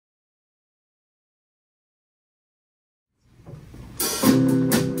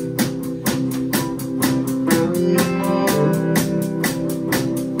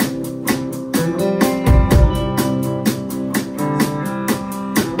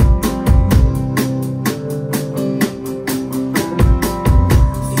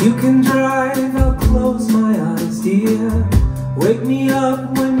You can drive, I'll close my eyes, dear. Wake me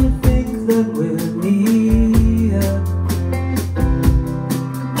up when you think that we're near.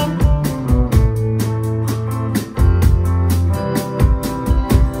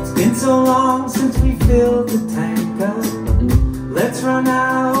 It's been so long since we filled the tank up. Let's run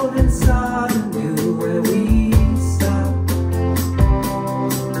out and start anew where we stopped.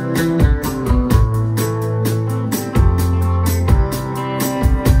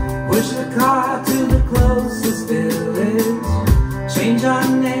 Push the car to the closest village, change our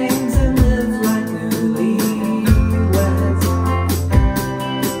names and live like newlyweds.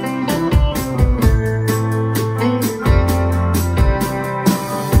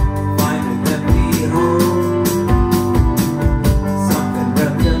 Find an empty home, something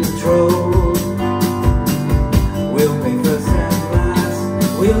rep control. We'll make first and last,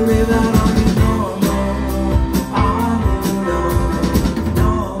 we'll live out on the normal, on the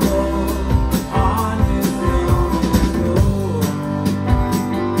normal.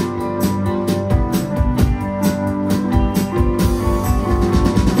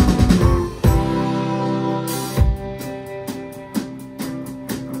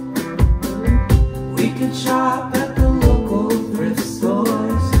 We could shop at the local thrift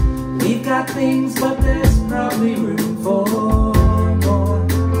stores. We've got things, but there's probably room for more.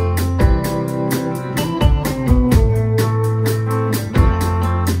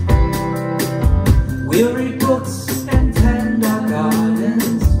 We'll read books and tend our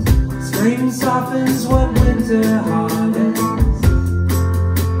gardens. Spring softens what winter hardens.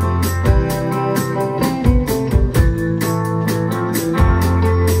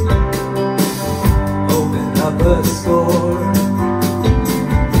 A store,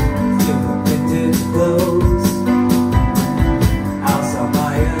 give them vintage clothes. I'll sell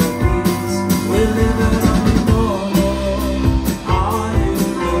my piece. We'll live it on the normal, on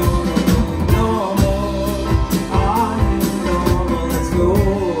the normal, on the normal. Let's go.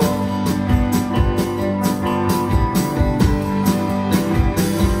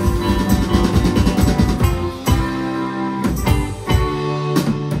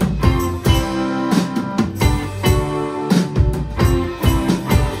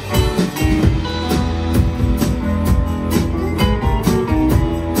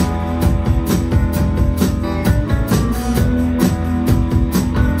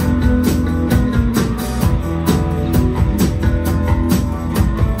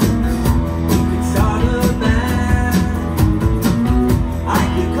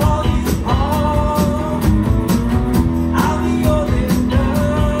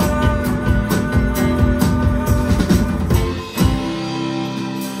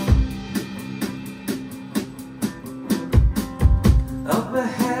 Up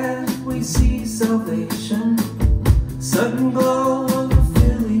ahead we see salvation, sudden glow of a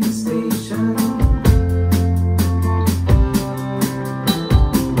filling station.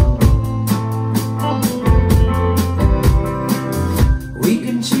 We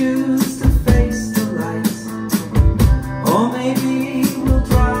can choose to face the lights, or maybe we'll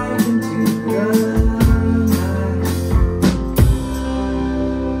drive into the night.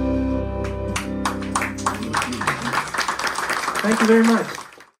 Thank you very much.